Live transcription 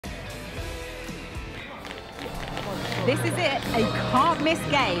This is it, a can't-miss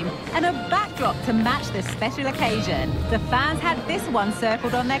game and a backdrop to match the special occasion. The fans had this one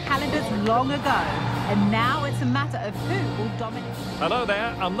circled on their calendars long ago, and now it's a matter of who will dominate. Hello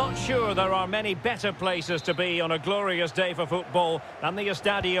there. I'm not sure there are many better places to be on a glorious day for football than the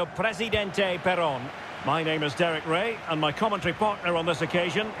Estadio Presidente Perón. My name is Derek Ray, and my commentary partner on this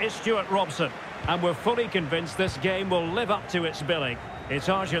occasion is Stuart Robson. And we're fully convinced this game will live up to its billing. It's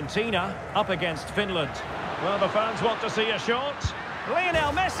Argentina up against Finland. Well, the fans want to see a shot.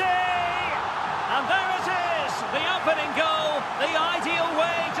 Lionel Messi! And there it is! The opening goal, the ideal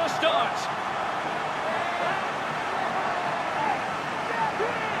way to start.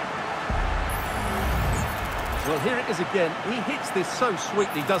 Well, here it is again. He hits this so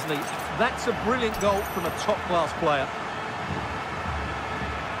sweetly, doesn't he? That's a brilliant goal from a top-class player.